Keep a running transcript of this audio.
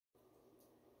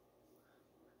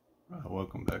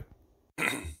Welcome back.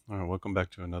 All right, welcome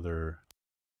back to another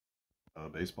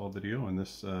baseball video. In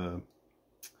this in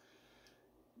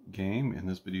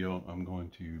this video, I'm going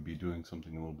to be doing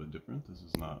something a little bit different. This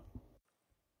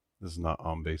is not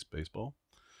on-base baseball.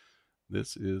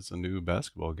 This is a new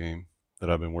basketball game that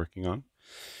I've been working on,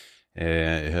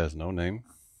 and it has no name.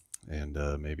 And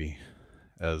maybe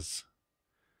as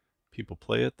people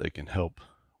play it, they can help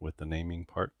with the naming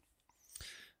part.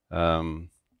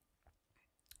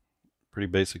 Pretty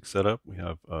basic setup. We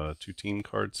have two team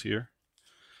cards here.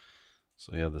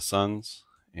 So you have the Suns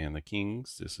and the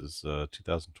Kings. This is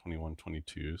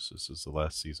 2021-22, so this is the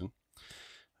last season.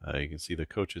 You can see the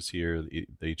coaches here.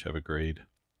 They each have a grade.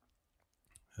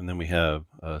 And then we have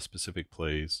specific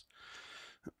plays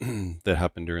that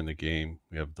happen during the game.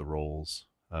 We have the roles.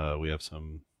 We have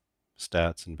some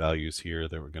stats and values here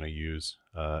that we're going to use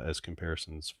as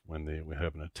comparisons when we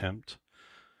have an attempt.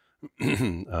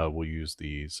 We'll use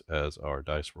these as our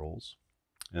dice rolls.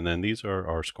 And then these are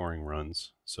our scoring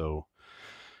runs. So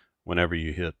whenever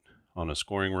you hit on a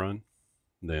scoring run,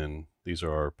 then these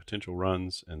are our potential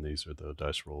runs, and these are the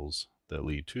dice rolls that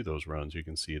lead to those runs. You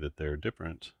can see that they're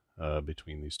different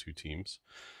between these two teams.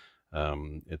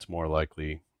 It's more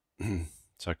likely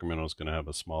Sacramento is going to have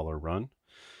a smaller run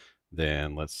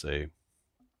than, let's say,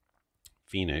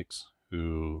 Phoenix,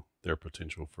 who their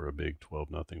potential for a big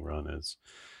 12-0 run is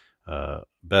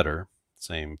better.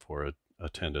 Same for a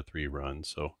 10-3 run.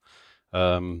 So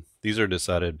these are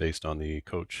decided based on the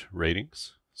coach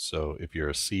ratings. So if you're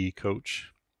a C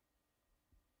coach,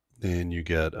 then you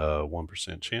get a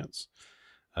 1% chance.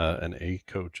 An A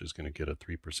coach is going to get a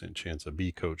 3% chance. A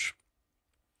B coach,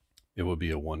 it would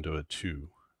be a 1 to a 2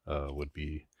 would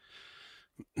be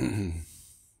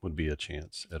would be a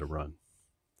chance at a run.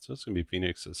 So it's going to be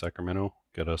Phoenix at Sacramento.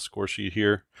 Got a score sheet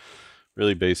here.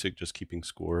 Really basic, just keeping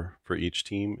score for each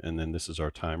team. And then this is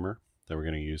our timer that we're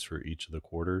going to use for each of the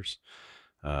quarters.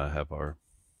 Have our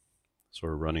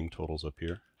sort of running totals up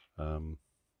here. We're going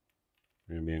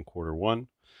to be in quarter one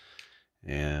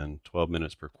and 12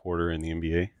 minutes per quarter in the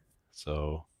NBA.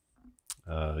 So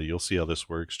you'll see how this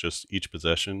works. Just each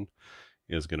possession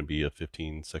is going to be a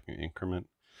 15-second increment.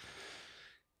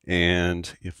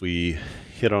 And if we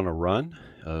hit on a run,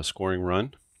 a scoring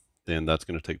run, then that's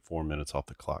going to take 4 minutes off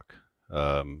the clock.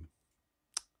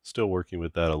 Still working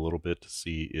with that a little bit to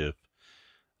see if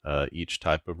each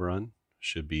type of run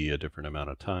should be a different amount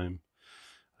of time.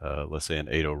 Let's say an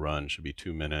 8-0 run should be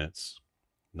 2 minutes.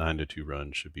 9-2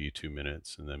 run should be 2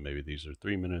 minutes, and then maybe these are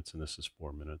 3 minutes, and this is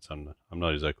 4 minutes. I'm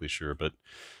not exactly sure, but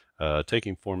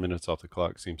taking 4 minutes off the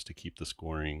clock seems to keep the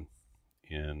scoring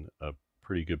in a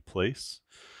pretty good place,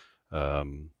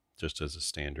 just as a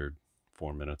standard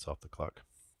 4 minutes off the clock.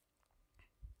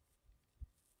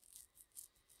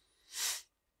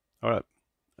 All right,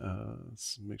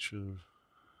 let's make sure the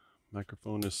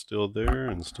microphone is still there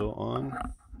and still on.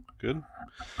 Good.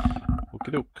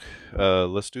 Okie doke.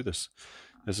 Let's do this.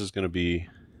 This is going to be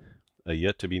a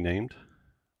yet to be named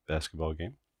basketball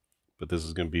game, but this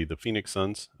is going to be the Phoenix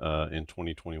Suns in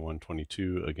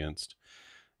 2021-22 against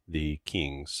the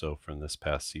Kings. So from this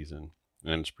past season,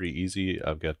 and it's pretty easy.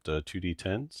 I've got 2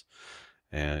 D10s,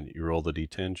 and you roll the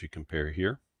D10s. You compare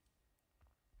here,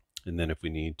 and then if we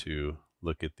need to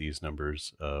look at these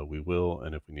numbers, we will.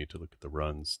 And if we need to look at the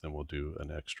runs, then we'll do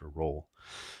an extra roll.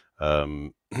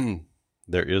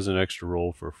 There is an extra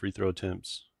roll for free throw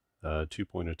attempts,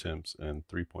 2-point attempts, and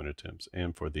 3-point attempts,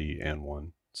 and for the and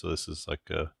one. So this is like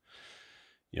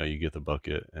you get the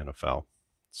bucket and a foul.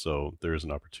 So there is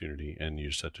an opportunity, and you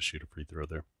just have to shoot a free throw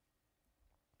there.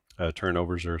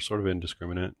 Turnovers are sort of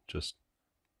indiscriminate, just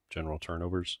general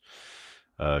turnovers.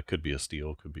 Could be a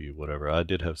steal, could be whatever. I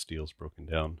did have steals broken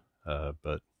down,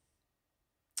 but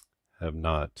have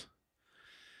not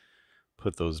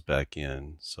put those back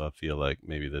in. So I feel like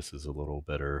maybe this is a little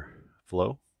better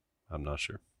flow. I'm not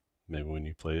sure. Maybe when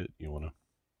you play it, you want to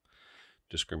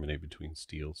discriminate between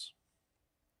steals.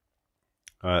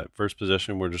 All right, first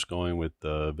possession, we're just going with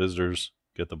the visitors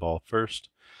get the ball first,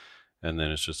 and then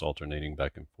it's just alternating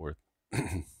back and forth.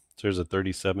 So there's a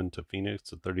 37 to Phoenix.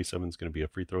 The 37 is going to be a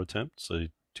free throw attempt. So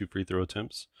 2 free throw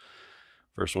attempts.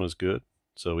 First one is good.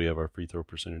 So we have our free throw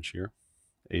percentage here,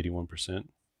 81%,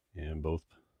 and both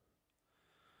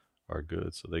are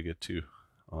good. So they get 2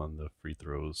 on the free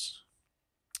throws.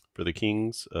 For the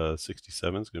Kings,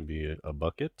 67 is going to be a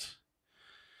bucket.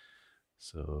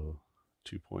 So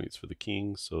 2 points for the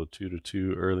Kings. So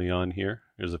 2-2 early on here.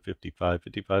 Here's a 55.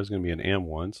 55 is going to be an and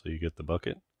one, so you get the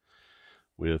bucket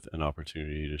with an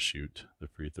opportunity to shoot the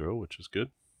free throw, which is good.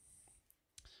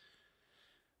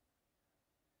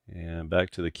 And back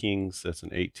to the Kings, that's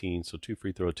an 18, so 2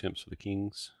 free throw attempts for the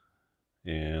Kings.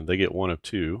 and they get 1 of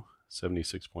 2.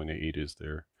 76.8 is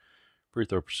their free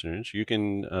throw percentage. You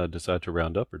can decide to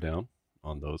round up or down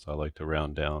on those. I like to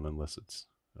round down unless it's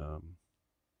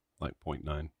like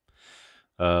 0.9.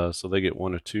 So they get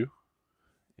 1 of 2,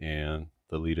 and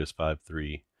the lead is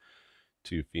 5-3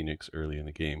 to Phoenix early in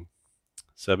the game.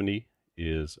 70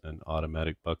 is an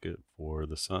automatic bucket for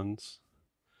the Suns.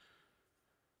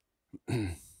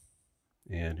 And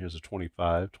here's a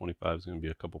 25. 25 is going to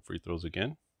be a couple free throws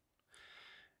again,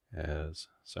 as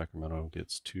Sacramento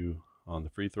gets 2 on the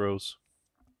free throws.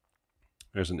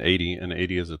 There's an 80. An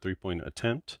 80 is a three-point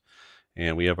attempt,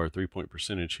 and we have our three-point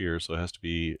percentage here, so it has to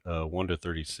be 1 to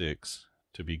 36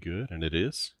 to be good, and it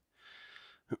is.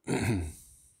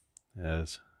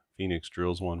 As Phoenix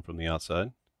drills one from the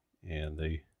outside, and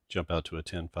they jump out to a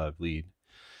 10-5 lead.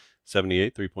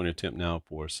 78 three-point attempt now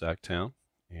for Sacktown,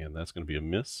 and that's going to be a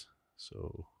miss.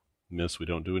 So miss, we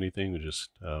don't do anything, we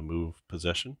just move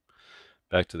possession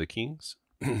back to the Kings.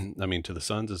 To the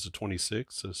Suns is a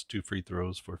 26. That's 2 free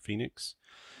throws for Phoenix.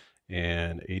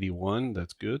 And 81,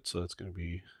 that's good. So that's going to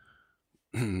be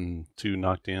 2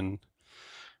 knocked in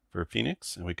for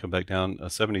Phoenix. And we come back down. A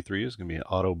 73 is going to be an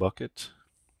auto bucket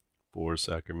for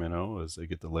Sacramento as they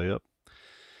get the layup.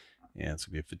 And it's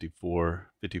going to be a 54.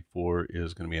 54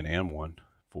 is going to be an and one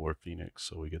for Phoenix.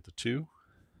 So we get the 2.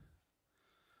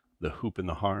 The hoop and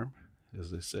the harm,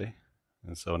 as they say.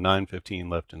 And so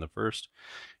 9:15 left in the first.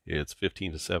 It's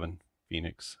 15-7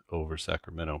 Phoenix over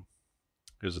Sacramento.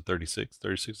 Here's a 36.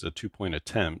 36 is a 2-point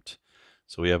attempt.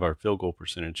 So we have our field goal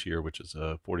percentage here, which is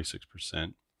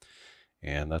 46%.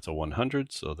 And that's a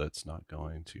 100, so that's not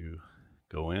going to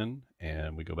go in.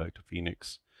 And we go back to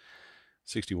Phoenix.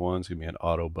 61 is going to be an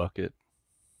auto bucket,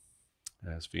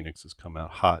 as Phoenix has come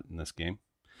out hot in this game.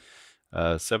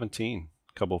 17,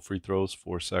 a couple free throws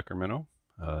for Sacramento.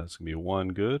 It's going to be 1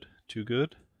 good, 2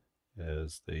 good,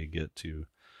 as they get to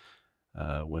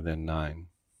within 9.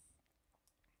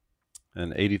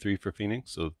 And 83 for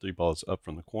Phoenix, so the 3 ball is up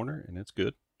from the corner, and it's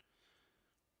good.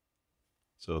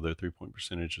 So their 3-point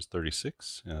percentage is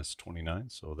 36, and that's 29,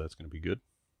 so that's going to be good.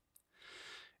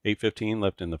 8:15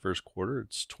 left in the first quarter.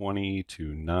 It's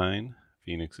 20-9.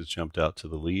 Phoenix has jumped out to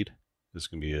the lead. This is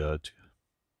going to be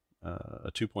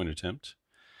a 2-point attempt,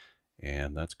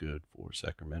 and that's good for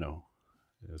Sacramento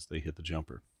as they hit the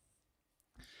jumper.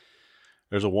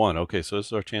 There's a 1. Okay, so this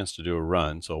is our chance to do a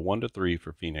run. So a 1 to 3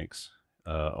 for Phoenix.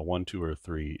 A 1, 2, or a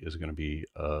 3 is going to be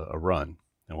a run.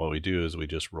 And what we do is we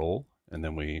just roll, and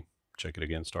then we check it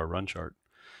against our run chart.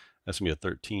 That's going to be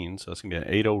a 13, so that's going to be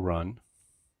an 8-0 run.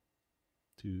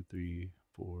 2, 3,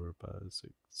 4, 5,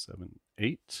 6, 7,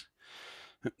 8.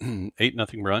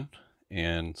 8-0 run,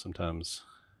 and sometimes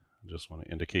I just want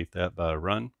to indicate that by a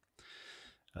run.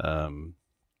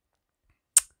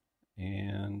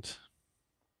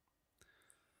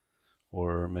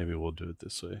 Or maybe we'll do it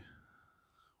this way.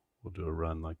 We'll do a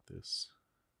run like this.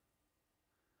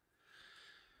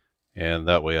 And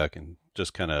that way I can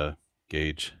just kind of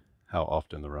gauge how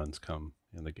often the runs come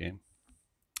in the game.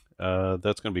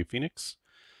 That's going to be Phoenix.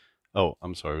 Oh,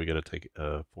 I'm sorry. We got to take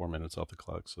 4 minutes off the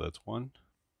clock. So that's 1,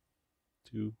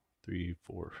 2, 3,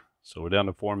 4. So we're down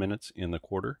to 4 minutes in the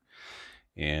quarter.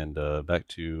 And back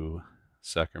to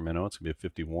Sacramento. It's going to be a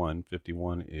 51.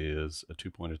 51 is a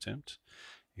 2-point attempt.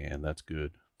 And that's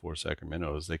good for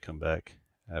Sacramento as they come back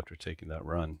after taking that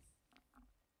run.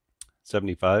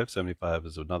 75. 75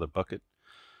 is another bucket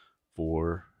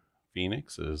for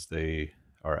Phoenix as they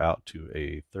are out to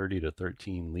a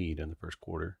 30-13 lead in the first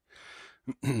quarter.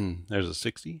 There's a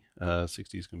 60.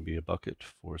 60 is going to be a bucket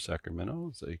for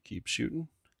Sacramento as they keep shooting.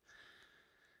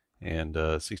 And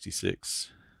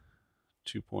 66,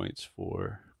 2 points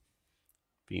for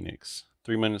Phoenix.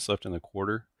 3 minutes left in the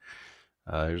quarter.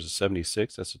 Here's a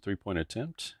 76. That's a 3-point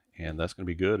attempt. And that's going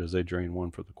to be good as they drain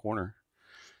one for the corner.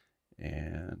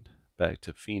 And back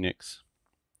to Phoenix.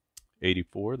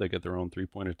 84. They get their own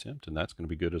 3-point attempt, and that's going to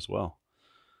be good as well.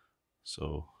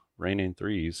 So raining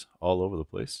threes all over the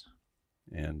place.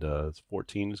 And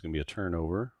 14 is going to be a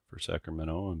turnover for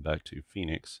Sacramento and back to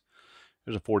Phoenix.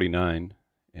 There's a 49,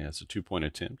 and it's a 2-point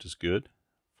attempt. It's good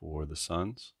for the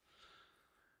Suns.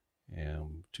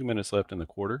 And 2 minutes left in the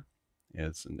quarter.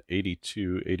 It's an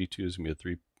 82. 82 is going to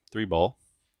be a three ball,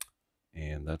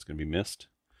 and that's going to be missed.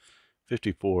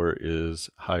 54 is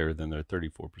higher than their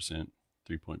 34%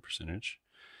 3-point percentage.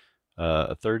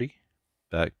 A 30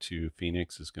 back to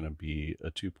Phoenix is going to be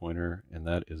a 2-pointer, and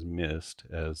that is missed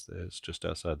as it's just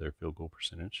outside their field goal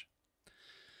percentage.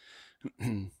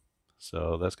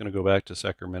 So that's going to go back to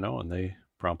Sacramento, and they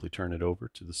promptly turn it over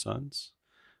to the Suns.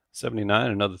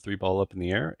 79, another 3-ball up in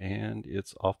the air, and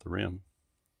it's off the rim.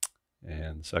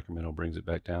 And Sacramento brings it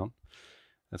back down.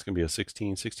 That's going to be a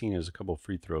 16. 16 is a couple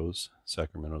free throws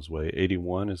Sacramento's way.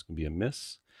 81 is going to be a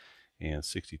miss, and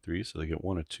 63, so they get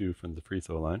 1 of 2 from the free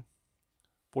throw line.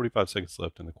 45 seconds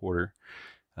left in the quarter.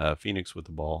 Phoenix with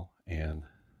the ball, and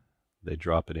they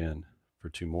drop it in for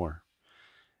 2 more.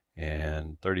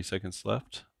 And 30 seconds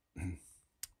left.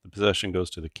 The possession goes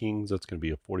to the Kings. That's going to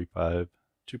be a 45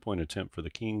 two-point attempt for the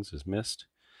Kings is missed.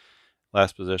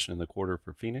 Last possession in the quarter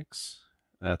for Phoenix.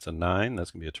 That's a 9.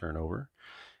 That's going to be a turnover.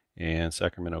 And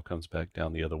Sacramento comes back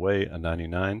down the other way, a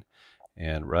 99.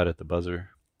 And right at the buzzer,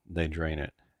 they drain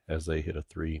it as they hit a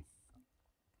 3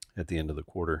 at the end of the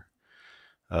quarter.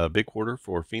 Big quarter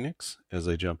for Phoenix as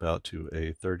they jump out to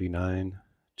a 39-22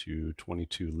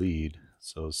 lead.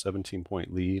 So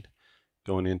 17-point lead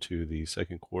going into the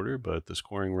second quarter, but the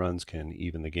scoring runs can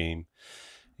even the game,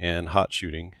 and hot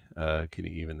shooting can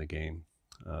even the game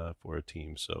for a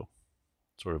team. So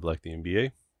sort of like the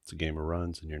NBA, it's a game of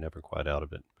runs and you're never quite out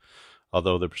of it.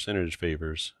 Although the percentage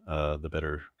favors the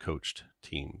better coached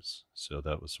teams. So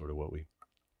that was sort of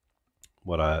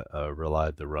what I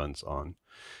relied the runs on,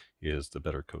 is the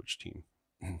better coached team.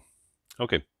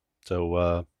 Okay,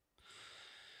 so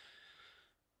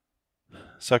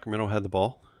Sacramento had the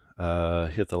ball,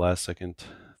 hit the last second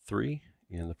 3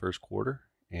 in the first quarter,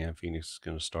 and Phoenix is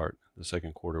going to start the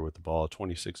second quarter with the ball.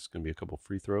 26 is going to be a couple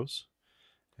free throws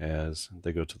as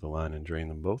they go to the line and drain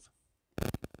them both.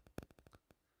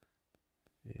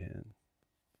 And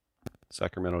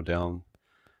Sacramento down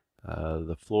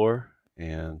the floor,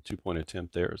 and 2-point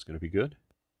attempt there is going to be good.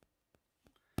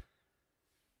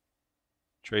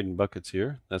 Trading buckets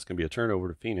here. That's going to be a turnover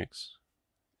to Phoenix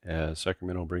as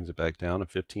Sacramento brings it back down to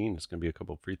 15. It's going to be a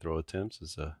couple free throw attempts.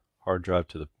 It's a hard drive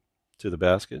to the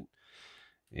basket,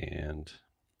 and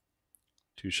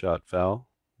 2-shot foul.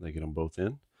 They get them both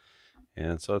in,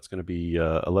 and so it's going to be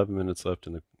 11 minutes left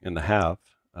in the half.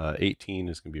 18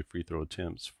 is going to be free throw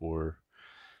attempts for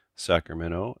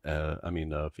Sacramento.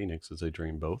 Phoenix, as they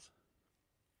drain both.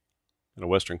 In a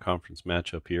Western Conference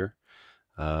matchup here,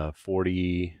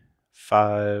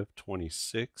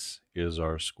 45-26 is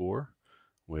our score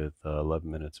with 11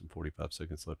 minutes and 45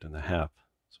 seconds left in the half.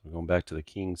 So we're going back to the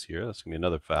Kings here. That's going to be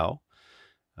another foul.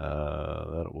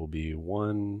 That will be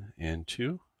 1 and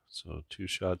 2. So 2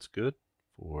 shots good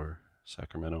for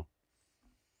Sacramento.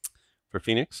 For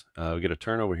Phoenix, we get a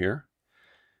turnover here,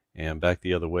 and back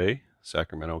the other way.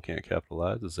 Sacramento can't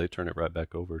capitalize as they turn it right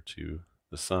back over to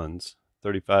the Suns.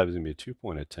 35 is going to be a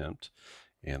 2-point attempt,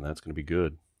 and that's going to be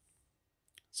good.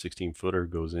 16-footer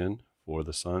goes in for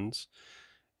the Suns,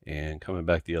 and coming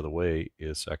back the other way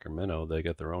is Sacramento. They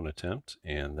got their own attempt,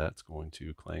 and that's going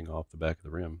to clang off the back of the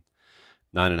rim.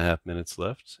 9.5 minutes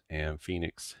left, and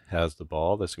Phoenix has the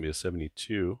ball. That's going to be a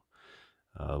 72.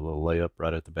 A little layup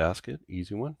right at the basket,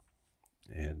 easy one.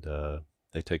 And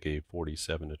they take a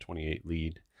 47-28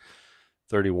 lead.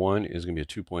 31 is going to be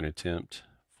a 2-point attempt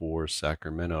for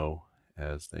Sacramento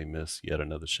as they miss yet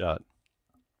another shot.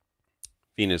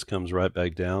 Phoenix comes right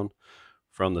back down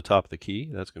from the top of the key.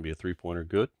 That's going to be a 3-pointer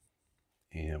good.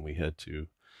 And we head to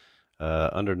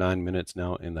under 9 minutes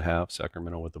now in the half.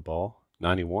 Sacramento with the ball.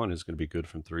 91 is going to be good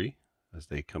from 3 as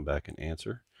they come back and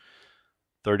answer.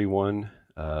 31-50.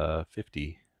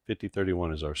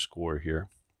 50-31 is our score here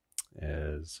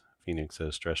as Phoenix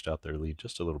has stretched out their lead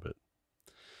just a little bit.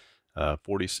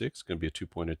 46 is going to be a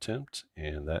 2-point attempt,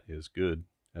 and that is good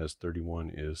as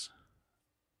 31 is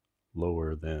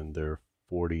lower than their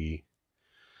 49%.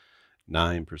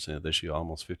 They shoot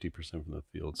almost 50% from the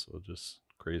field, so just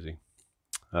crazy.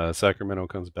 Sacramento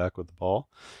comes back with the ball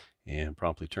and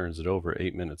promptly turns it over.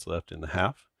 8 minutes left in the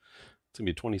half. It's going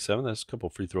to be 27. That's a couple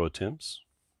free throw attempts,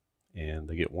 and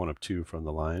they get 1 of 2 from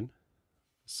the line.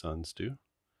 The Suns do.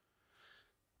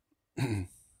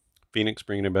 Phoenix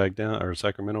bringing it back down, or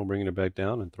Sacramento bringing it back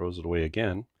down and throws it away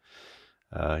again.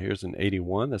 Here's an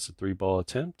 81. That's a 3-ball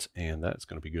attempt, and that's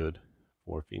going to be good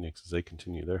for Phoenix as they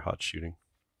continue their hot shooting.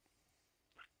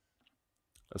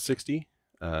 A 60.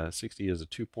 60 is a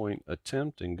 2-point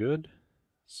attempt and good.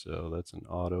 So that's an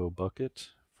auto bucket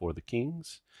for the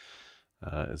Kings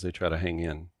as they try to hang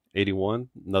in. 81,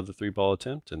 another 3-ball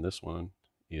attempt, and this one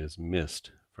is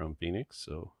missed from Phoenix.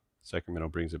 So Sacramento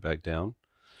brings it back down.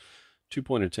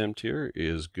 2-point attempt here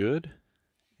is good,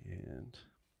 and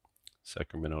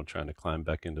Sacramento trying to climb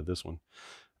back into this one.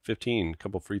 15,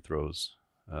 couple free throws.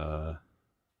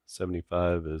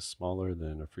 75 is smaller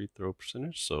than a free throw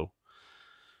percentage, so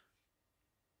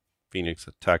Phoenix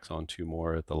attacks on 2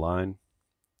 more at the line,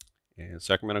 and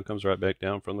Sacramento comes right back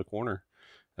down from the corner.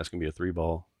 That's going to be a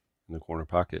 3-ball in the corner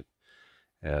pocket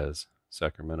as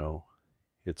Sacramento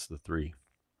hits the 3.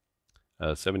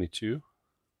 72.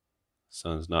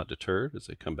 Suns not deterred as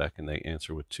they come back and they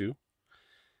answer with 2.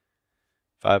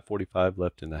 5:45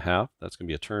 left in the half. That's going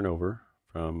to be a turnover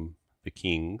from the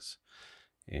Kings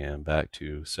and back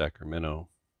to Sacramento.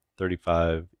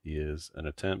 35 is an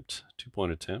attempt,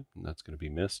 2-point attempt, and that's going to be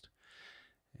missed.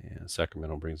 And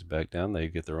Sacramento brings it back down. They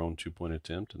get their own 2-point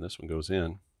attempt, and this one goes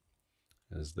in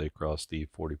as they cross the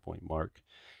 40-point mark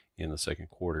in the second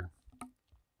quarter.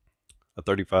 A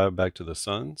 35 back to the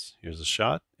Suns. Here's a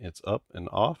shot. It's up and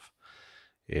off.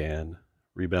 And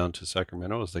rebound to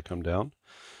Sacramento as they come down.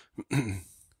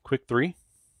 Quick three.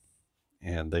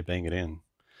 And they bang it in.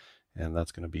 And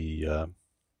that's going to be, our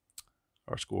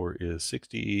score is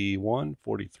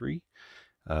 61-43.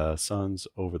 Suns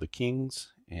over the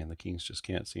Kings. And the Kings just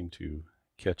can't seem to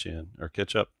catch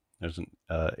up. There's an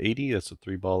 80. That's a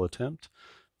 3-ball attempt.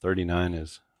 39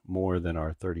 is more than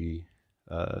our 36%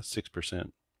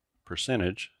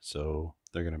 percentage, so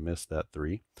they're going to miss that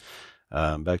 3.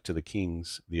 Back to the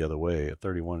Kings the other way. At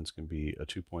 31 is going to be a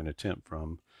 2-point attempt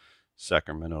from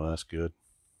Sacramento. That's good.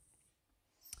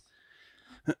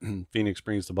 Phoenix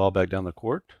brings the ball back down the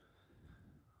court.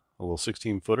 A little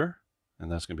 16-footer,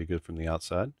 and that's going to be good from the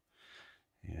outside.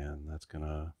 And that's going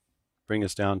to bring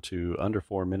us down to under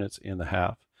 4 minutes in the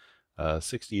half.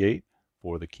 68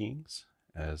 for the Kings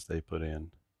as they put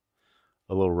in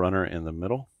a little runner in the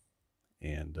middle.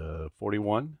 And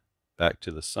 41 back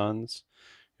to the Suns.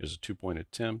 Here's a 2-point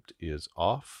attempt is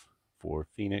off for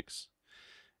Phoenix.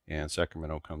 And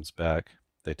Sacramento comes back.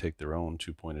 They take their own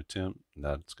 2-point attempt, and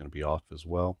that's going to be off as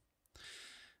well.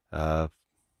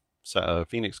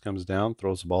 Phoenix comes down,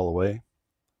 throws the ball away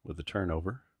with a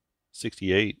turnover.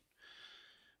 68.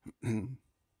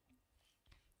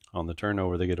 On the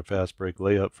turnover, they get a fast break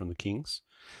layup from the Kings.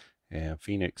 And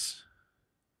Phoenix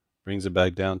brings it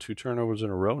back down. 2 turnovers in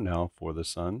a row now for the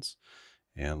Suns.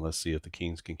 And let's see if the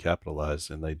Kings can capitalize.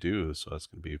 And they do. So that's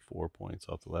going to be 4 points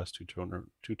off the last two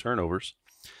turnovers.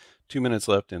 2 minutes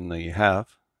left in the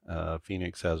half.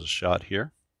 Phoenix has a shot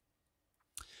here.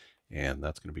 And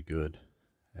that's going to be good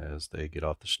as they get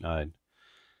off the schneid.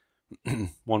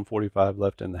 1:45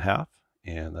 left in the half.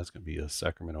 And that's going to be a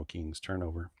Sacramento Kings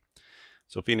turnover.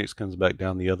 So Phoenix comes back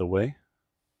down the other way.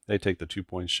 They take the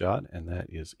 2-point shot, and that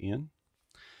is in.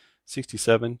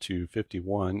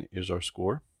 67-51 is our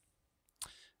score.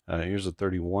 Here's a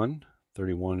 31.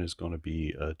 31 is going to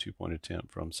be a 2-point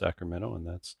attempt from Sacramento, and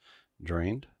that's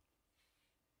drained.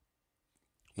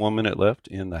 1 minute left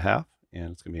in the half,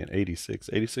 and it's going to be an 86.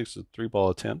 86 is a 3-ball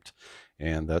attempt,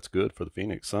 and that's good for the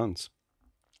Phoenix Suns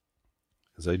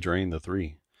as they drain the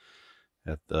 3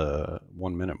 at the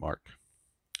 1 minute mark.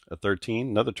 A 13,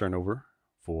 another turnover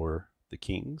for the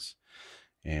Kings,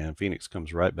 and Phoenix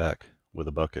comes right back with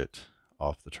a bucket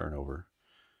off the turnover.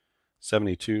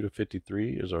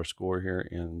 72-53 is our score here,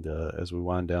 and as we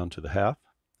wind down to the half,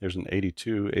 there's an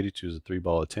 82. 82 is a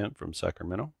 3-ball attempt from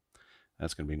Sacramento.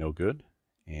 That's going to be no good,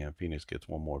 and Phoenix gets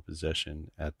one more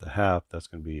possession at the half. That's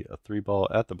going to be a 3-ball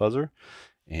at the buzzer,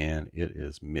 and it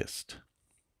is missed.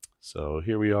 So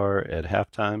here we are at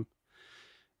halftime,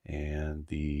 and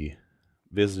the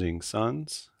visiting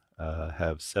Suns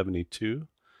have 72.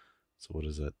 So what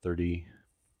is that? 33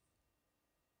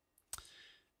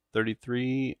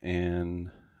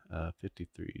 and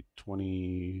 53,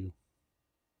 20,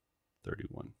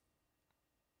 31.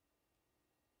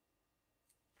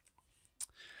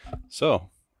 So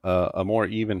a more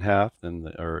even half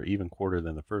or even quarter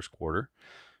than the first quarter,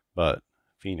 but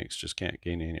Phoenix just can't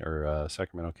gain any, or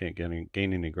Sacramento can't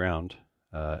gain any ground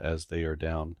as they are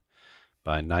down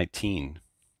by 19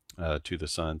 to the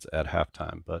Suns at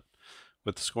halftime. But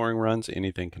with the scoring runs,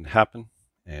 anything can happen,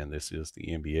 and this is the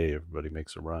NBA. Everybody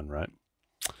makes a run, right?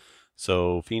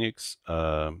 So Phoenix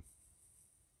had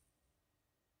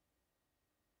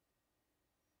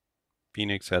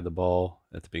the ball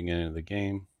at the beginning of the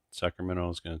game.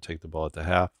 Sacramento is going to take the ball at the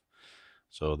half,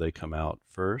 so they come out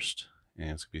first,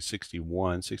 and it's going to be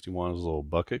 61. 61 is a little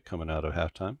bucket coming out of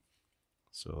halftime,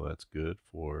 so that's good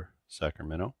for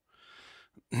Sacramento.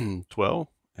 12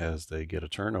 as they get a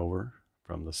turnover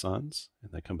from the Suns,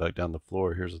 and they come back down the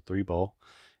floor. Here's a 3-ball,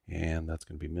 and that's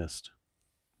going to be missed.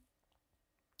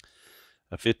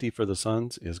 A 50 for the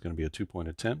Suns is going to be a 2-point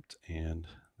attempt, and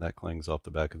that clangs off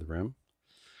the back of the rim.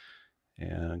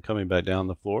 And coming back down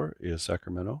the floor is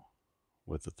Sacramento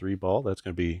with the 3-ball. That's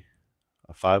going to be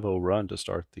a 5-0 run to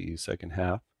start the second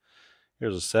half.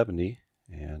 Here's a 70,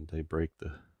 and they break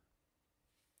the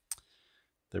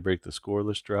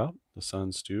scoreless drought. The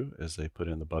Suns do, as they put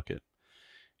in the bucket.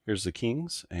 Here's the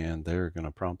Kings, and they're going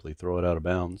to promptly throw it out of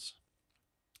bounds.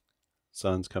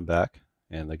 Suns come back,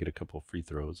 and they get a couple of free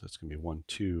throws. That's going to be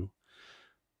 1-2.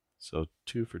 So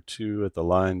 2 for 2 at the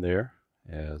line there,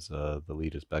 as the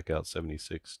lead is back out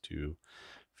 76-58.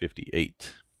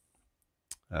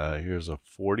 Here's a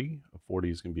 40. A 40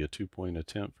 is going to be a 2-point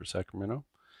attempt for Sacramento.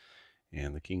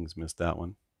 And the Kings missed that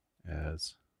one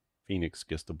as Phoenix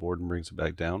gets the board and brings it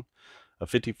back down. A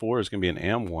 54 is going to be an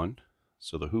and one.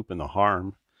 So the hoop and the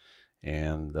harm.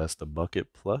 And that's the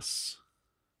bucket plus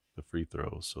the free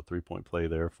throws. So 3-point play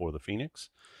there for the Phoenix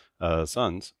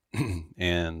Suns.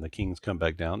 And the Kings come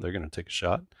back down. They're going to take a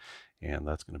shot. And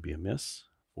that's going to be a miss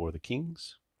for the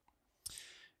Kings.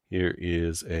 Here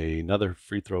is another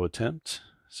free throw attempt.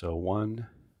 So 1,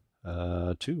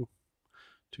 2.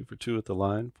 2 for 2 at the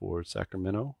line for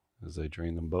Sacramento as they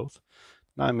drain them both.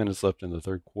 9 minutes left in the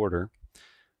third quarter.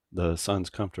 The Suns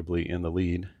comfortably in the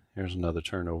lead. Here's another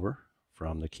turnover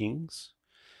from the Kings.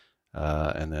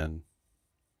 And then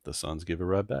the Suns give it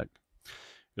right back.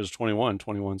 Here's 21.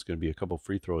 21 is going to be a couple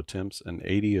free throw attempts. And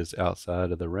 80 is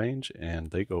outside of the range.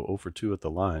 And they go 0 for 2 at the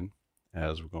line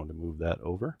as we're going to move that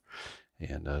over.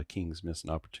 And Kings miss an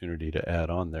opportunity to add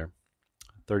on there.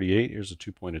 38, here's a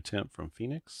 2-point attempt from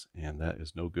Phoenix, and that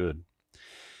is no good.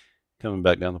 Coming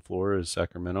back down the floor is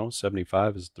Sacramento.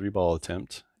 75 is a 3-ball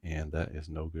attempt, and that is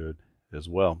no good as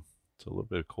well. So a little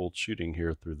bit of cold shooting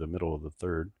here through the middle of the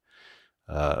third.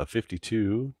 A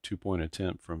 52, 2-point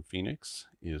attempt from Phoenix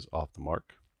is off the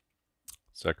mark.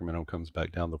 Sacramento comes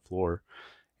back down the floor,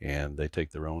 and they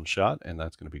take their own shot, and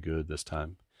that's going to be good this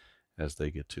time as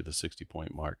they get to the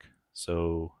 60-point mark.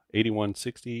 So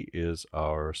 81-60 is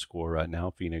our score right now.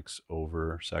 Phoenix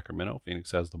over Sacramento.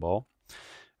 Phoenix has the ball.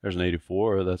 There's an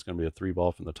 84. That's going to be a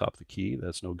 3-ball from the top of the key.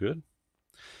 That's no good.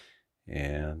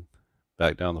 And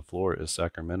back down the floor is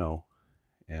Sacramento.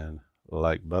 And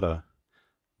like butter,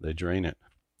 they drain it.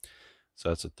 So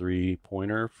that's a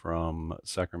 3-pointer from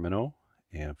Sacramento.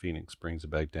 And Phoenix brings it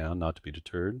back down, not to be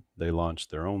deterred. They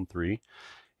launched their own 3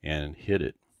 and hit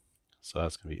it. So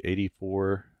that's going to be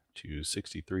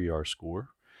 84-63 our score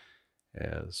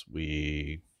as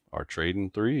we are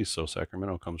trading 3s. So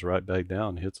Sacramento comes right back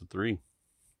down, hits a 3.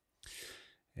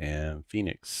 And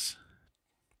Phoenix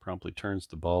promptly turns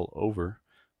the ball over.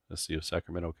 Let's see if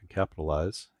Sacramento can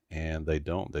capitalize. And they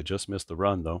don't. They just missed the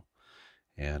run, though.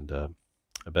 And a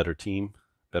better team,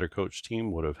 better coach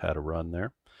team would have had a run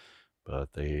there.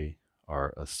 But they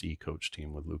are a C coach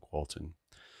team with Luke Walton.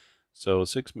 So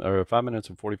 5 minutes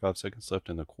and 45 seconds left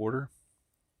in the quarter.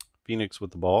 Phoenix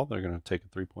with the ball. They're going to take a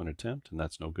 3-point attempt, and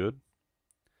that's no good.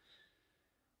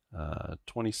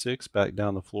 26 back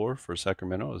down the floor for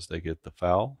Sacramento as they get the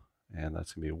foul, and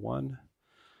that's going to be 1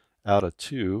 out of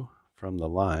 2 from the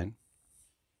line.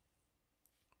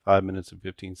 5 minutes and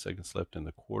 15 seconds left in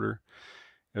the quarter.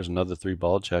 There's another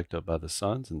 3-ball jacked up by the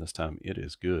Suns, and this time it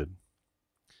is good.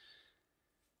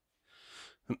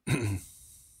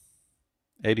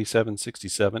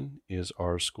 87-67 is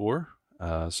our score.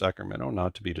 Sacramento,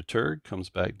 not to be deterred, comes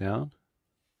back down.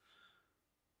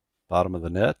 Bottom of the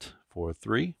net for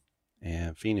 3.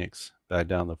 And Phoenix back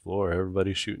down the floor.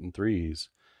 Everybody's shooting 3s.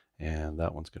 And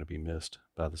that one's going to be missed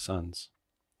by the Suns.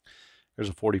 There's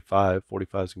a 45.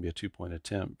 45 is going to be a 2-point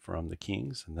attempt from the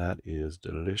Kings. And that is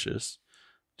delicious.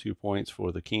 2 points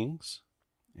for the Kings.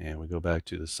 And we go back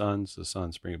to the Suns. The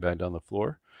Suns bring it back down the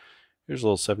floor. Here's a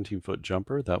little 17-foot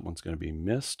jumper. That one's going to be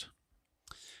missed.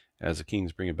 As the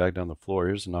Kings bring it back down the floor,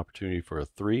 here's an opportunity for a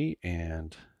 3,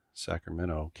 and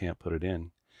Sacramento can't put it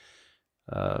in.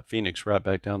 Phoenix right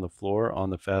back down the floor on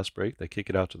the fast break. They kick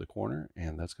it out to the corner,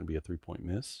 and that's going to be a 3-point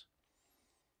miss.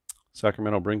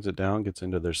 Sacramento brings it down, gets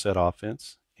into their set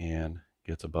offense, and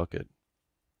gets a bucket.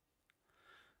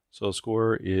 So the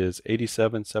score is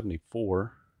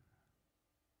 87-74.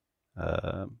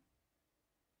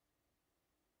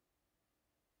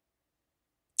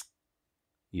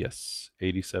 Yes,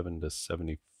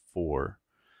 87-74,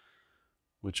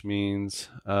 which means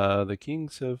the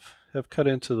Kings have cut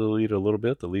into the lead a little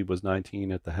bit. The lead was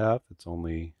 19 at the half. It's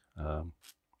only, what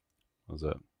was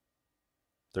that,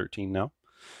 13 now.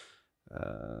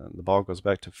 The ball goes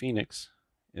back to Phoenix.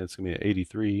 It's going to be an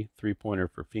 83. 3-pointer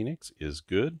for Phoenix is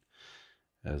good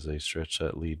as they stretch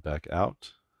that lead back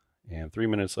out. And 3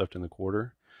 minutes left in the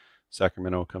quarter.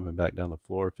 Sacramento coming back down the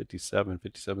floor. 57.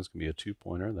 57 is going to be a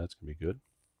 2-pointer. That's going to be good.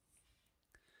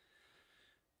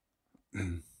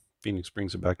 Phoenix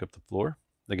brings it back up the floor.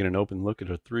 They get an open look at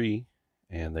a 3,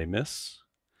 and they miss.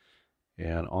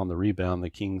 And on the rebound, the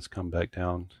Kings come back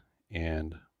down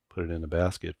and put it in the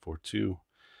basket for 2.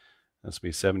 That's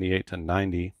going to be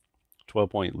 78-90.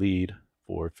 12-point lead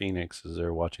for Phoenix as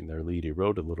they're watching their lead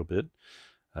erode a little bit.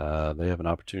 They have an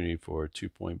opportunity for a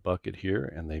 2-point bucket here,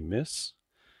 and they miss.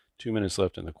 2 minutes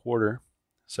left in the quarter.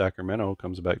 Sacramento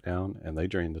comes back down, and they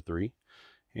drain the 3.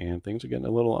 And things are getting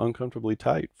a little uncomfortably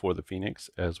tight for the Phoenix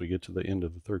as we get to the end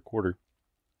of the third quarter.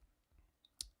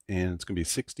 And it's going to be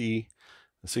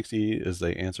The 60 is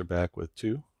they answer back with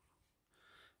 2,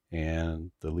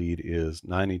 and the lead is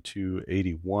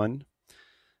 92-81,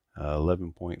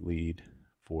 11-point lead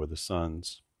for the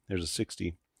Suns. There's a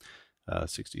 60.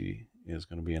 60 is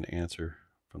going to be an answer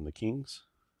from the Kings.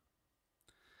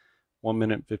 1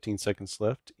 minute, 15 seconds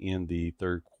left in the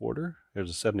third quarter. There's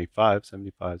a 75.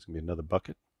 75 is going to be another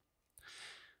bucket.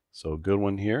 So a good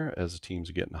one here as the teams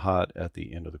are getting hot at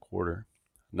the end of the quarter.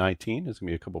 19 is going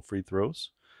to be a couple free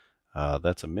throws.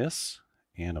 That's a miss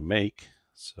and a make.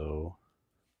 So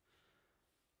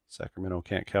Sacramento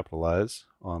can't capitalize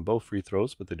on both free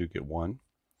throws, but they do get one.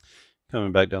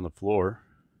 Coming back down the floor,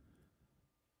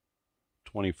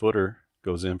 20-footer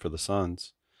goes in for the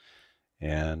Suns.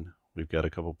 And we've got a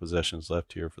couple possessions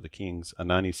left here for the Kings. A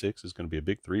 96 is going to be a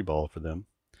big 3-ball for them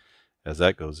as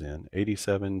that goes in.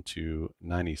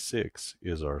 87-96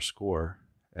 is our score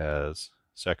as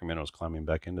Sacramento's climbing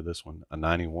back into this one. A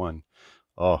 91.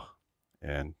 Oh,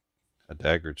 and a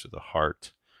dagger to the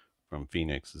heart from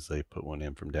Phoenix as they put one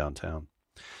in from downtown.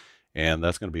 And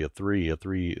that's going to be a 3. A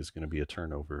 3 is going to be a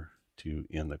turnover to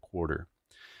end the quarter.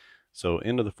 So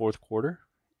into the fourth quarter,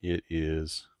 it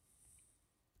is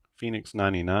Phoenix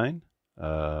 99,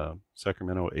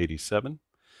 Sacramento 87.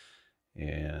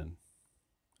 And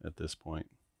at this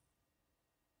point,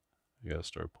 I got to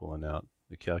start pulling out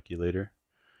the calculator.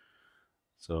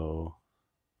 So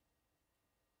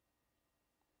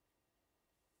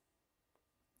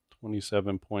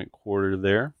 27-point quarter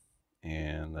there,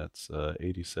 and that's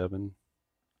 87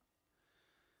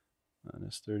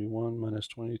 minus 31 minus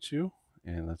 22,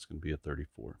 and that's going to be a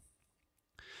 34.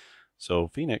 So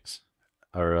Phoenix,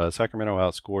 or Sacramento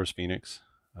outscores Phoenix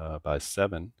by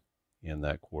 7 in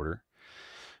that quarter.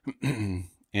 And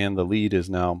the lead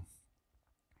is now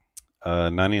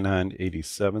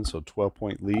 99-87, so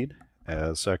 12-point lead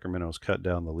as Sacramento's cut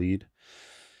down the lead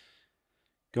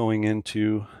going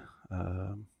into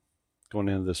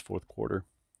this fourth quarter.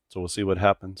 So we'll see what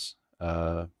happens.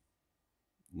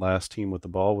 Last team with the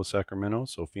ball was Sacramento,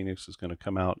 so Phoenix is going to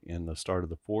come out in the start of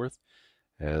the fourth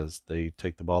as they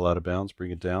take the ball out of bounds,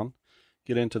 bring it down,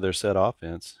 get into their set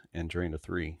offense, and drain a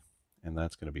 3. And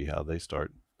that's going to be how they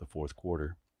start the fourth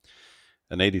quarter.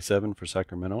 An 87 for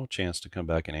Sacramento, chance to come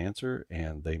back and answer,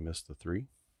 and they missed the 3.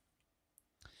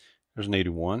 There's an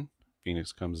 81.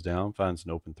 Phoenix comes down, finds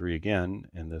an open 3 again,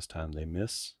 and this time they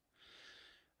miss.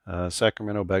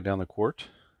 Sacramento back down the court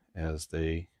as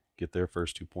they get their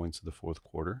first 2 points of the fourth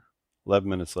quarter. 11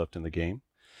 minutes left in the game.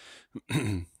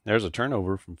 There's a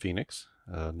turnover from Phoenix.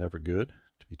 Never good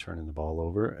to be turning the ball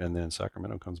over. And then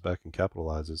Sacramento comes back and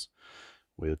capitalizes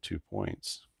with 2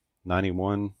 points.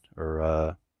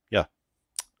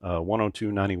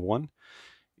 102-91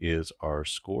 is our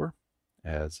score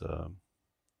as the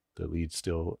lead's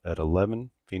still at 11.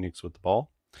 Phoenix with the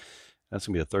ball. That's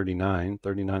going to be a 39.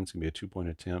 39 is going to be a 2-point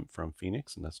attempt from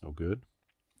Phoenix, and that's no good.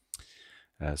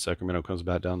 As Sacramento comes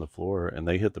back down the floor, and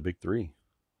they hit the big 3.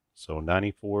 So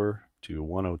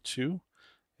 94-102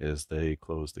 as they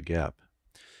close the gap.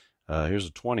 Here's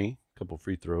a 20, couple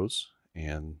free throws,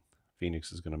 and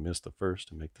Phoenix is going to miss the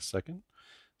first and make the second.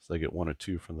 So they get 1 or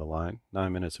 2 from the line.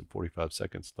 9 minutes and 45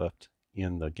 seconds left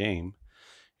in the game.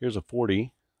 Here's a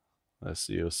 40. Let's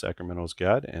see what Sacramento's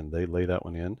got, and they lay that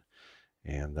one in,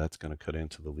 and that's going to cut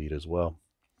into the lead as well.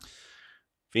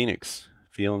 Phoenix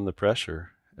feeling the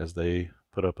pressure as they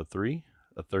put up a 3.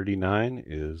 A 39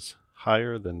 is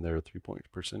higher than their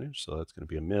 3-point percentage, so that's going to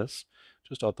be a miss.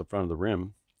 Just off the front of the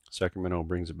rim, Sacramento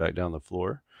brings it back down the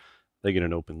floor. They get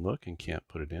an open look and can't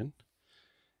put it in.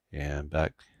 And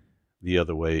back the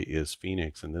other way is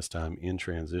Phoenix, and this time in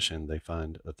transition, they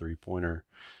find a 3-pointer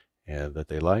that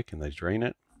they like, and they drain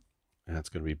it. And it's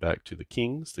going to be back to the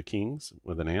Kings. The Kings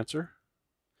with an answer.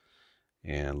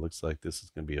 And looks like this is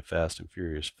going to be a fast and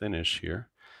furious finish here.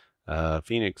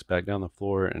 Phoenix back down the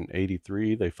floor in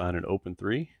 83. They find an open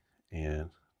 3, and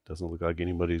doesn't look like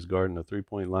anybody's guarding the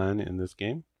 3-point line in this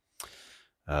game.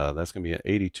 That's going to be an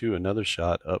 82. Another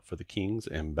shot up for the Kings,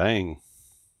 and bang,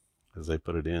 as they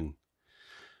put it in.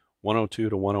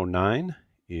 102-109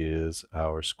 is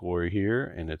our score here,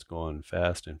 and it's going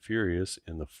fast and furious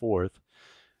in the fourth.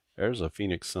 There's a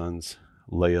Phoenix Suns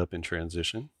layup in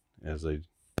transition as they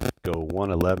go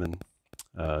 111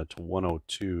 to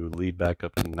 102, lead back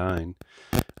up to 9.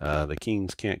 The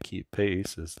Kings can't keep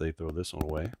pace as they throw this one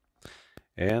away.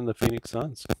 And the Phoenix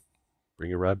Suns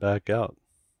bring it right back out,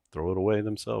 throw it away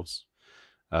themselves.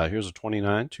 Here's a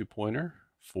 29 2-pointer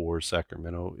for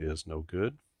Sacramento is no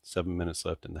good. 7 minutes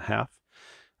left in the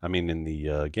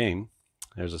game.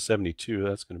 There's a 72.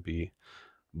 That's going to be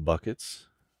buckets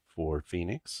for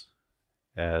Phoenix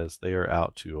as they are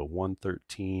out to a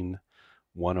 113-102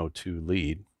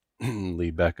 lead.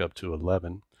 lead back up to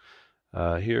 11.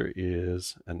 Here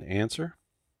is an answer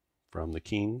from the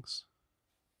Kings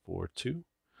for 2.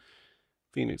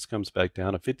 Phoenix comes back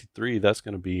down at 53. That's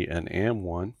going to be an and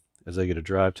 1 as they get a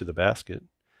drive to the basket,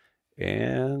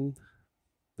 and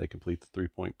they complete the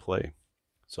 3-point play.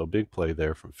 So big play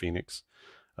there from Phoenix.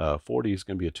 40 is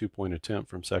going to be a 2-point attempt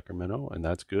from Sacramento, and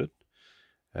that's good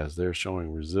as they're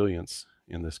showing resilience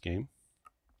in this game.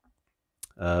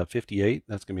 58,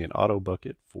 that's going to be an auto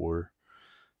bucket for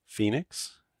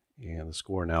Phoenix, and the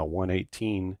score now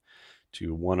 118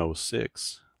 to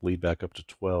 106. Lead back up to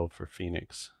 12 for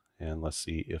Phoenix, and let's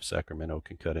see if Sacramento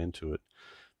can cut into it.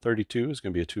 32 is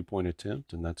going to be a 2-point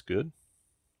attempt, and that's good.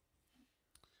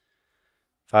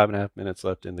 5.5 minutes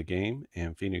left in the game,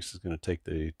 and Phoenix is going to take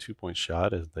the 2-point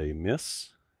shot as they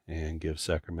miss and give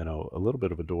Sacramento a little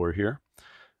bit of a door here.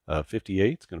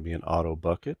 58 is going to be an auto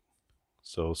bucket.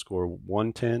 So score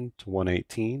 110 to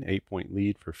 118, 8-point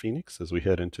lead for Phoenix as we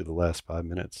head into the last 5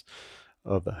 minutes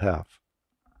of the half.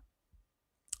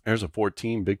 There's a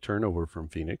 14, big turnover from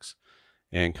Phoenix.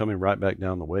 And coming right back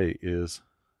down the way is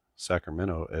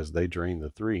Sacramento as they drain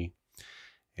the 3.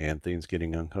 And things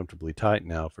getting uncomfortably tight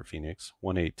now for Phoenix,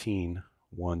 118,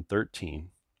 113.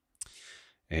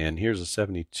 And here's a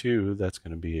 72, that's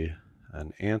going to be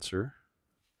an answer.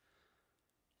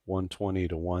 120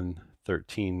 to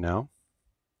 113 now.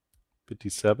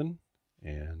 57,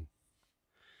 and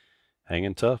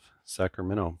hanging tough,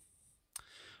 Sacramento.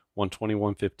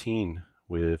 120-115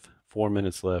 with 4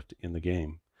 minutes left in the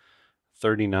game.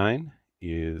 39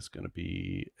 is going to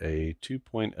be a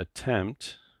 2-point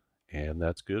attempt, and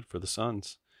that's good for the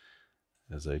Suns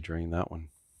as they drain that one.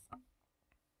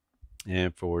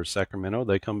 And for Sacramento,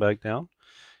 they come back down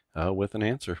with an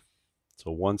answer. So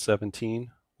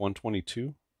 117,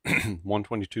 122,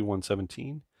 122,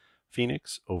 117.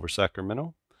 Phoenix over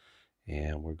Sacramento,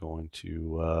 and we're going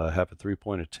to have a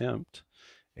 3-point attempt,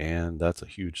 and that's a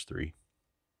huge 3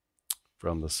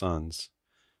 from the Suns.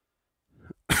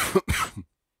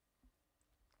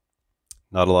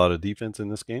 Not a lot of defense in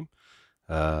this game,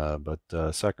 but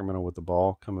Sacramento with the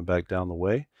ball coming back down the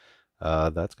way.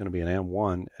 That's going to be an and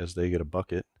 1 as they get a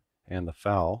bucket and the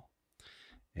foul,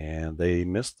 and they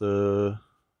missed the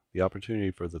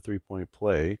opportunity for the 3-point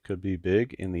play. Could be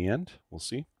big in the end. We'll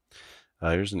see.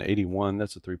 Here's an 81.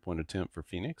 That's a 3-point attempt for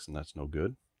Phoenix, and that's no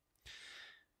good.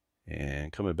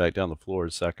 And coming back down the floor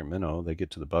is Sacramento. They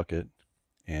get to the bucket,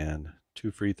 and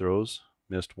 2 free throws,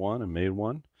 missed 1 and made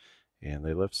 1, and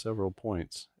they left several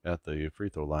points at the free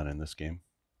throw line in this game.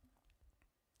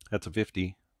 That's a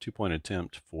 50. 2-point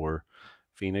attempt for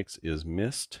Phoenix is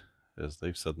missed as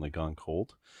they've suddenly gone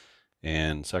cold.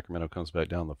 And Sacramento comes back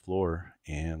down the floor,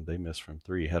 and they miss from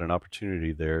 3. Had an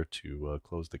opportunity there to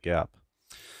close the gap.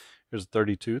 Here's a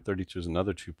 32. 32 is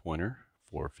another 2-pointer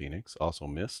for Phoenix, also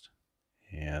missed.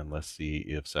 And let's see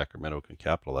if Sacramento can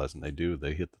capitalize, and they do.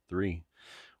 They hit the 3.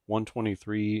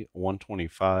 123,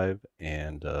 125,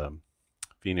 and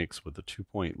Phoenix with a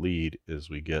 2-point lead as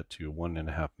we get to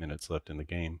 1.5 minutes left in the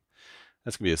game.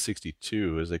 That's going to be a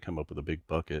 62 as they come up with a big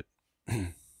bucket.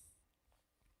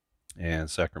 And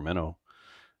Sacramento,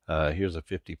 here's a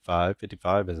 55.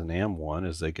 55 is an and 1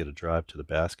 as they get a drive to the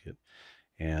basket,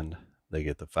 and they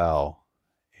get the foul,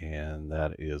 and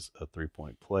that is a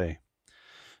 3-point play.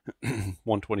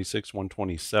 126,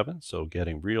 127, so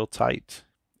getting real tight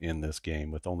in this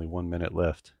game with only 1 minute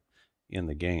left in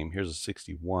the game. Here's a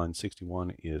 61.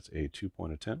 61 is a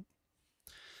 2-point attempt.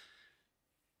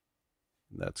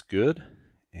 That's good.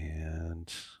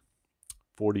 And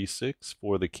 46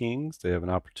 for the Kings. They have an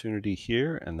opportunity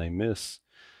here, and they miss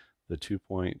the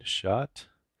 2-point shot.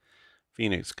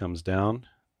 Phoenix comes down.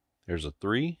 There's a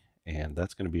 3, and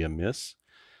that's going to be a miss.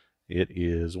 It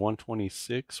is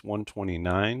 126,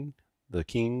 129. The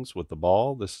Kings with the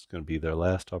ball. This is going to be their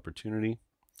last opportunity.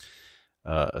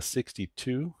 A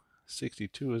 62.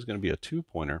 62 is going to be a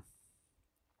 2-pointer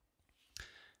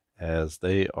as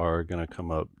they are going to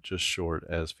come up just short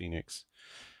as Phoenix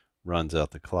runs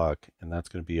out the clock, and that's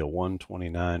going to be a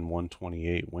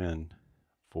 129-128 win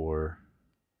for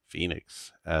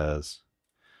Phoenix as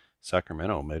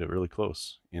Sacramento made it really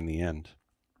close in the end.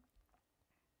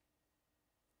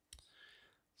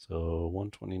 So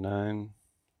 129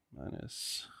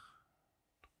 minus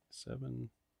 7.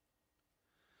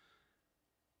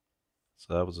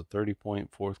 So that was a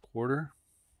 30-point fourth quarter,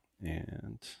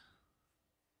 and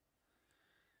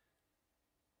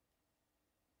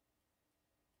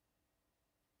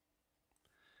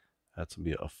that's going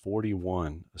to be a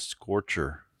 41, a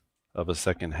scorcher of a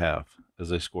second half, as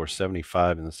they score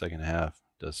 75 in the second half,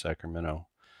 does Sacramento,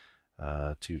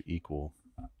 to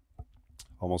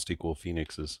almost equal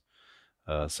Phoenix's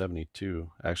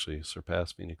 72. Actually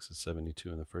surpassed Phoenix's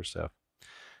 72 in the first half.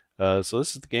 So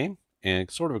this is the game, and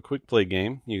sort of a quick play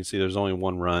game. You can see there's only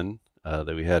one run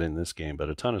that we had in this game, but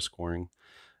a ton of scoring.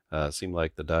 Seemed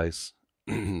like the dice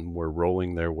were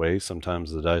rolling their way.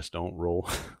 Sometimes the dice don't roll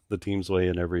the team's way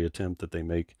in every attempt that they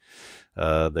make.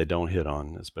 They don't hit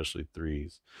on, especially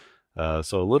threes.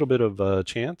 So a little bit of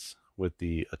chance with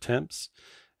the attempts,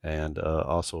 and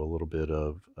also a little bit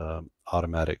of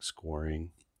automatic scoring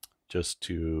just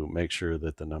to make sure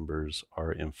that the numbers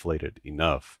are inflated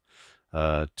enough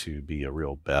to be a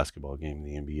real basketball game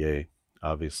in the NBA.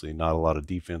 Obviously, not a lot of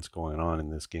defense going on in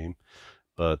this game,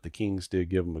 but the Kings did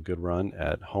give them a good run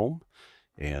at home.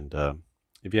 And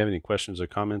if you have any questions or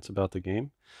comments about the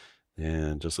game,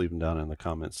 then just leave them down in the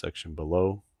comments section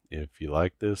below. If you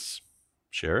like this,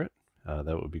 share it.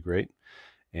 That would be great.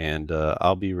 And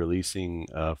I'll be releasing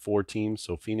 4 teams,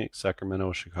 so Phoenix,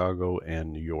 Sacramento, Chicago,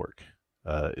 and New York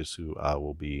is who I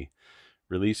will be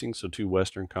releasing. So 2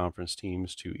 Western Conference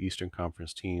teams, 2 Eastern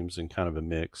Conference teams, and kind of a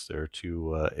mix. There are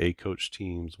 2 A coach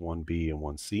teams, 1 B and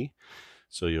 1 C.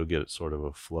 So you'll get sort of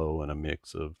a flow and a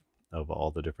mix of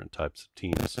all the different types of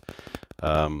teams.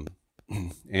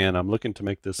 And I'm looking to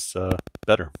make this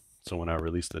better. So when I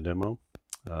release the demo,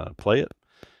 play it,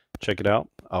 check it out.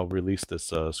 I'll release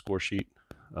this score sheet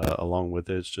along with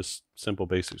it. It's just simple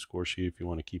basic score sheet. If you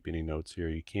want to keep any notes here,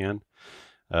 you can.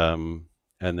 And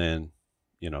then,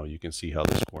 you know, you can see how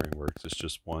the scoring works. It's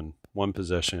just one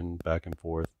possession back and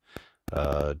forth,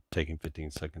 taking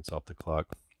 15 seconds off the clock.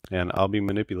 And I'll be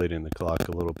manipulating the clock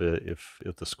a little bit if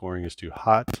the scoring is too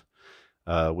hot,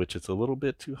 which it's a little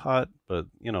bit too hot, but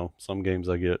you know, some games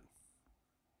I get,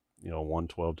 you know,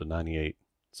 112 to 98.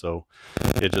 So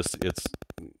it's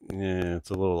a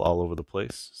little all over the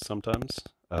place sometimes,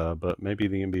 but maybe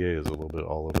the NBA is a little bit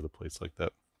all over the place like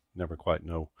that. Never quite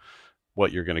know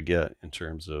what you're going to get in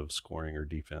terms of scoring or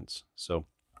defense. So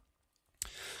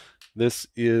this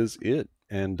is it,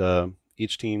 and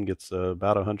each team gets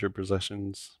about 100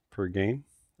 possessions per game.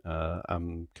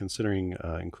 I'm considering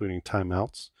including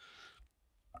timeouts,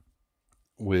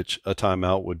 which a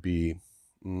timeout would be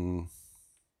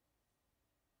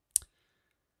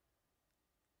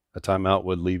a timeout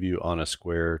would leave you on a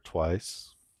square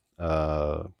twice.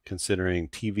 Considering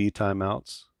TV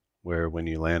timeouts, where when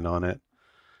you land on it,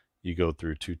 you go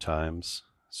through 2 times,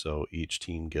 so each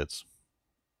team gets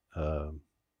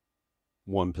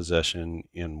 1 possession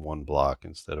in 1 block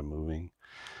instead of moving,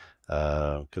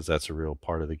 because that's a real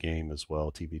part of the game as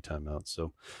well, TV timeouts.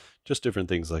 So just different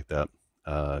things like that,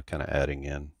 kind of adding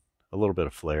in a little bit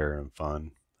of flair and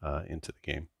fun into the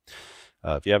game.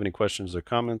 If you have any questions or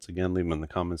comments, again, leave them in the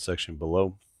comments section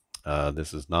below.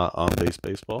 This is not on-base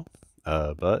baseball,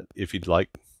 but if you'd like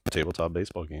tabletop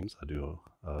baseball games, I do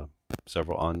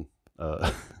several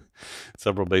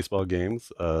several baseball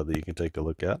games that you can take a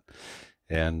look at.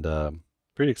 And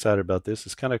pretty excited about this.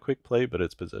 It's kind of a quick play, but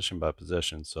it's possession by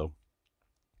possession, so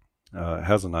it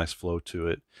has a nice flow to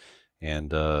it.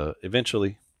 And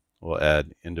eventually we'll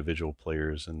add individual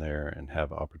players in there and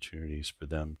have opportunities for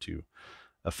them to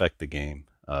affect the game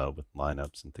with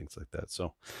lineups and things like that.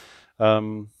 So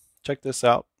check this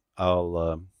out.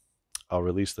 I'll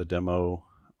release the demo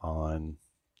on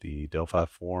the Delphi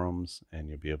forums, and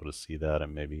you'll be able to see that,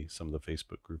 and maybe some of the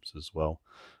Facebook groups as well,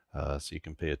 so you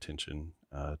can pay attention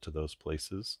to those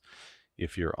places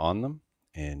if you're on them,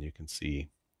 and you can see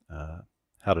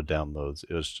how to download.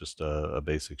 It was just a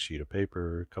basic sheet of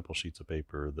paper, a couple sheets of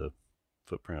paper. The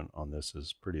footprint on this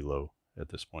is pretty low at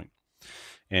this point,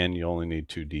 and you only need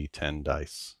 2d10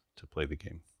 dice to play the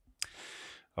game.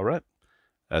 All right,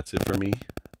 that's it for me.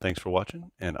 Thanks for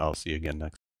watching, and I'll see you again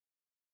next.